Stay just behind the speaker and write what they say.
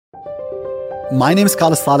My name is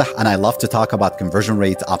Khalid Saleh, and I love to talk about conversion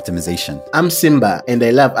rate optimization. I'm Simba, and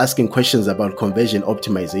I love asking questions about conversion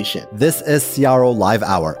optimization. This is CRO Live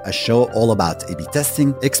Hour, a show all about A/B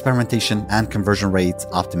testing, experimentation, and conversion rate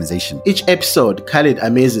optimization. Each episode, Khalid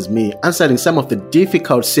amazes me, answering some of the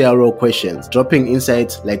difficult CRO questions, dropping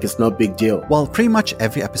insights like it's no big deal. Well, pretty much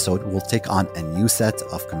every episode will take on a new set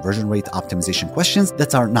of conversion rate optimization questions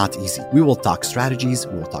that are not easy. We will talk strategies,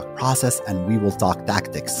 we will talk process, and we will talk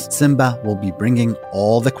tactics. Simba will be bringing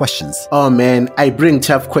all the questions. Oh man, I bring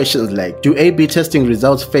tough questions like, do A/B testing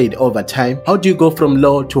results fade over time? How do you go from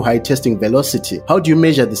low to high testing velocity? How do you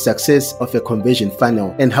measure the success of a conversion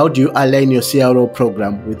funnel? And how do you align your CRO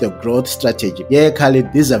program with a growth strategy? Yeah,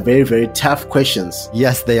 Khalid, these are very, very tough questions.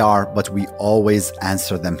 Yes, they are, but we always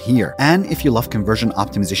answer them here. And if you love conversion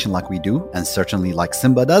optimization like we do, and certainly like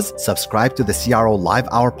Simba does, subscribe to the CRO Live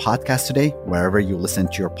Hour podcast today, wherever you listen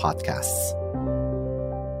to your podcasts.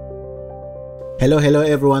 Hello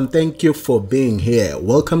everyone. Thank you for being here.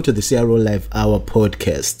 Welcome to the CRO Live Hour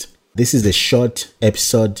podcast. This is a short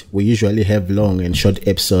episode. We usually have long and short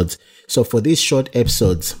episodes. So for these short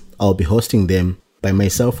episodes, I'll be hosting them by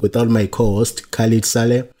myself without my co-host, Khalid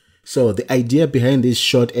Saleh. So the idea behind these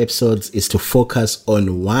short episodes is to focus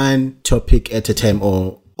on one topic at a time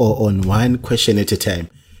or on one question at a time.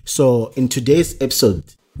 So in today's episode,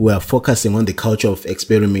 we are focusing on the culture of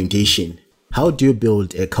experimentation. How do you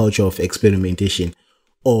build a culture of experimentation?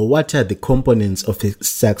 Or what are the components of a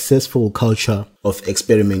successful culture of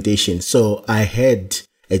experimentation? So I had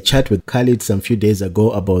a chat with Khalid some few days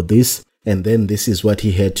ago about this, and then this is what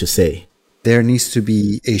he had to say. There needs to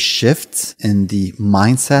be a shift in the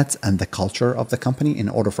mindset and the culture of the company in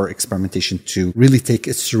order for experimentation to really take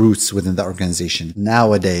its roots within the organization.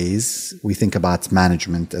 Nowadays, we think about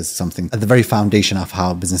management as something at the very foundation of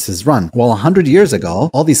how businesses run. Well, 100 years ago,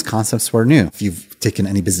 all these concepts were new. If you've taken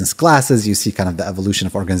any business classes, you see kind of the evolution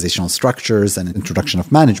of organizational structures and introduction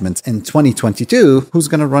of management. In 2022, who's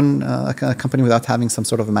going to run a company without having some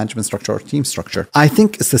sort of a management structure or team structure? I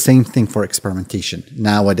think it's the same thing for experimentation.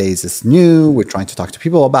 Nowadays, it's new. We're trying to talk to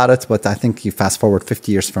people about it, but I think you fast forward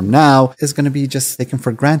 50 years from now, it's going to be just taken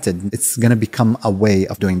for granted. It's going to become a way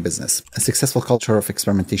of doing business. A successful culture of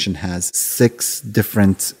experimentation has 6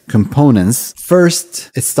 different components. First,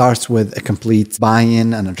 it starts with a complete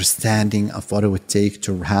buy-in and understanding of what it would take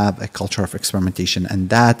to have a culture of experimentation. And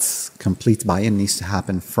that complete buy-in needs to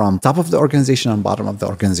happen from top of the organization and bottom of the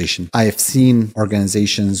organization. I have seen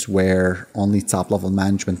organizations where only top-level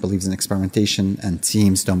management believes in experimentation and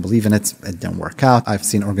teams don't believe in it. It didn't work out. I've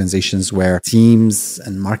seen organizations where teams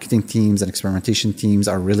and marketing teams and experimentation teams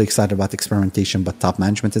are really excited about experimentation, but top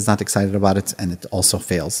management is not excited about it, and it also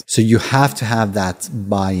fails. So you have to have that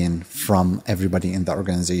buy-in from everybody in the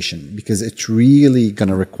organization because it's really going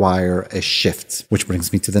to require a shift, which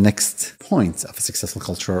brings me to the next point of a successful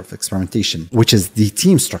culture of experimentation, which is the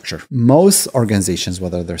team structure. Most organizations,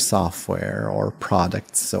 whether they're software or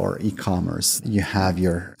products or e-commerce, you have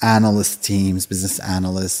your analyst teams, business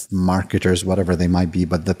analysts, marketers, whatever they might be,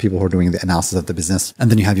 but the people who are doing the analysis of the business.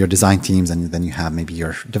 And then you have your design teams, and then you have maybe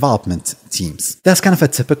your development teams. That's kind of a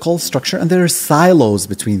typical structure. And there are silos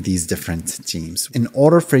between these different teams. In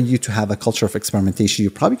order for you to have a culture of experimentation,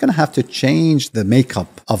 you're probably going to have to change the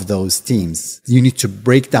makeup of those teams. You need to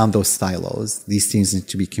break down those silos. These teams need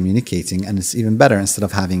to be communicating, and it's even better. Instead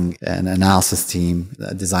of having an analysis team,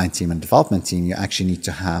 a design team, and development team, you actually need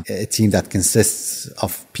to have a team that consists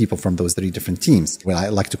of people from those 3 different teams. What I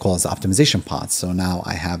like to call as optimization pods. So now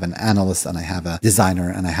I have an analyst and I have a designer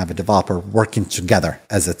and I have a developer working together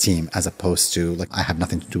as a team, as opposed to like I have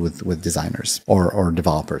nothing to do with designers or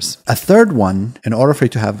developers. A third one, in order for you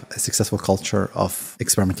to have a successful culture of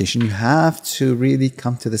experimentation, you have to really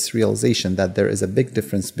come to this realization that there is a big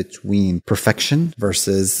difference between perfection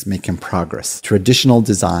versus making progress. Traditional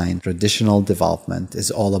design, traditional development is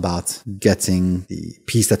all about getting the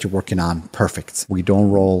piece that you're working on perfect. We don't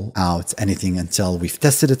roll out anything until we've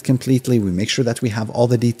tested it completely. We make sure that we have all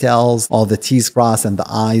the details, all the T's crossed and the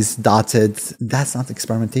I's dotted. That's not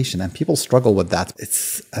experimentation. And people struggle with that.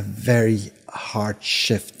 It's a very hard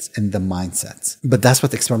shift in the mindset. But that's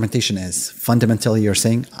what experimentation is. Fundamentally, you're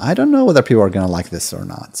saying, I don't know whether people are going to like this or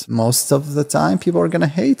not. Most of the time, people are going to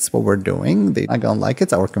hate what we're doing. They're not going to like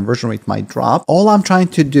it. Our conversion rate might drop. All I'm trying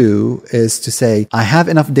to do is to say, I have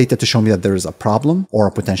enough data to show me that there is a problem or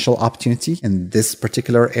a potential opportunity in this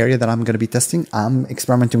particular area that I'm going to be testing. I'm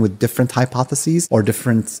experimenting with different hypotheses or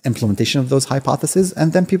different implementation of those hypotheses,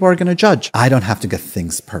 and then people are going to judge. I don't have to get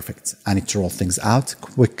things perfect. I need to roll things out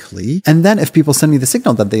quickly. And then if people send me the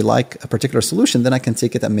signal that they like a particular solution, then I can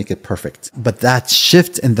take it and make it perfect. But that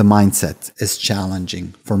shift in the mindset is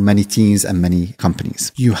challenging for many teams and many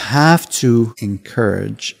companies. You have to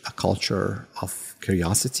encourage a culture of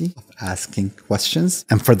curiosity, of asking questions.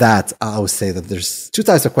 And for that, I always say that there's two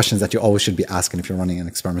types of questions that you always should be asking if you're running an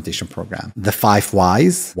experimentation program. The 5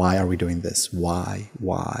 whys. Why are we doing this? Why?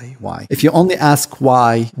 If you only ask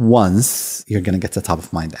why once, you're going to get a top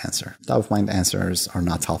of mind answer. Top of mind answers are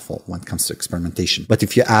not helpful when it comes to experimentation. But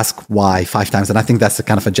if you ask why 5 times, and I think that's the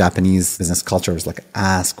kind of a Japanese business culture, is like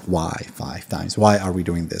ask why 5 times. Why are we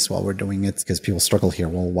doing this? Well, we're doing it because people struggle here.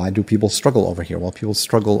 Well, why do people struggle over here? Well, people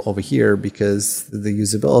struggle over here because the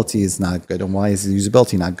usability is not good. And why is the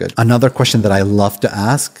usability not good? Another question that I love to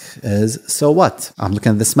ask is, so what? I'm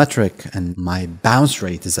looking at this metric and my bounce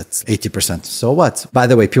rate is at 80%. So what? By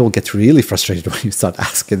the way, people get really frustrated when you start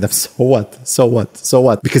asking them, so what? So what? So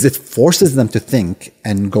what? Because it forces them to think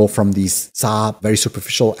and go from these very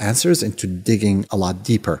superficial answers into digging a lot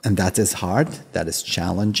deeper. And that is hard. That is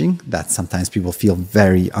challenging. That sometimes people feel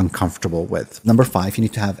very uncomfortable with. Number 5, you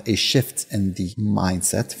need to have a shift in the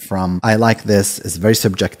mindset from I like this, is very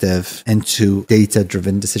subjective, into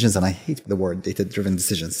data-driven decisions. And I hate the word data-driven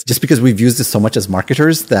decisions just because we've used this so much as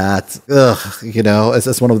marketers that,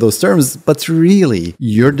 it's one of those terms. But really,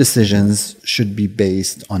 your decisions should be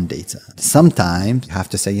based on data. Sometimes you have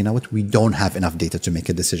to say, you know what, we don't have enough data to make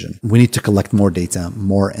a decision. We need to collect more data,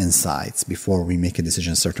 more insights before we make a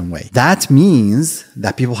decision a certain way. That means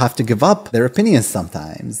that people have to give up their opinions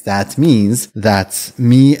sometimes. That means that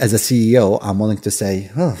me as a CEO, I'm willing to say,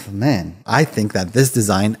 oh man, I think that this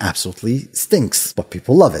design absolutely stinks, but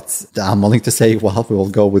people love it. I'm willing to say, well, we will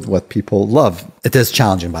go with what people love. It is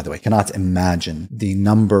challenging, by the way. I cannot imagine the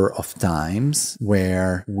number of times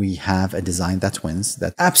where we have a design that wins,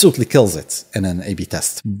 that absolutely kills it in an A/B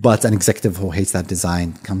test. But an executive who hates that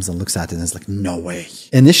design comes and looks at it and is like, no way.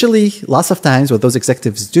 Initially, lots of times what those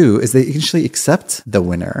executives do is they initially accept the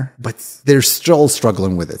winner, but they're still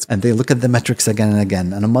struggling with it. And they look at the metrics again and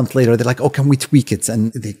again. And a month later, they're like, oh, can we tweak it?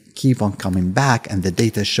 And they keep on coming back. And the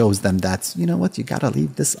data shows them that, you know what, you got to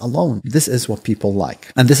leave this alone. This is what people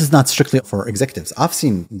like. And this is not strictly for executives. I've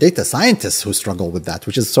seen data scientists who struggle with that,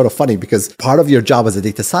 which is sort of funny because part of your job as a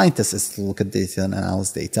data scientist is to look at data and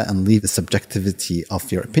analyze data and leave the subjectivity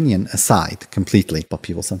of your opinion aside completely. But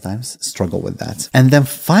people sometimes struggle with that. And then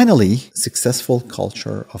finally, successful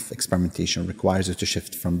culture of experimentation requires you to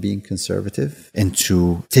shift from being conservative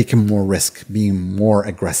into taking more risk, being more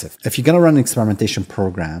aggressive. If you're going to run an experimentation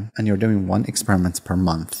program and you're doing 1 experiment per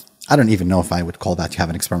month, I don't even know if I would call that you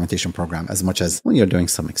have an experimentation program as much as you're doing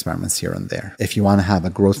some experiments here and there. If you want to have a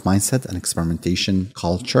growth mindset and experimentation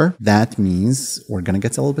culture, that means we're going to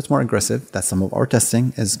get a little bit more aggressive, that some of our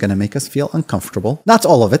testing is going to make us feel uncomfortable. Not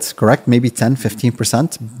all of it, correct? Maybe 10,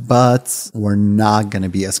 15%, but we're not going to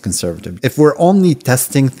be as conservative. If we're only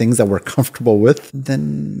testing things that we're comfortable with,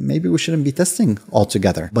 then maybe we shouldn't be testing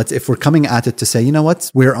altogether. But if we're coming at it to say, you know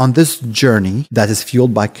what, we're on this journey that is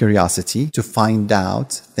fueled by curiosity to find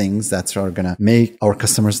out things that are going to make our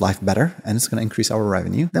customers' life better and it's going to increase our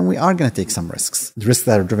revenue, then we are going to take some risks. The risks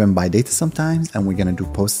that are driven by data sometimes, and we're going to do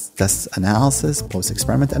post-test analysis,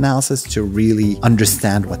 post-experiment analysis to really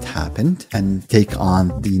understand what happened and take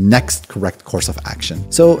on the next correct course of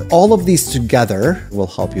action. So all of these together will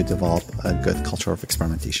help you develop a good culture of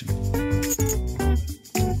experimentation.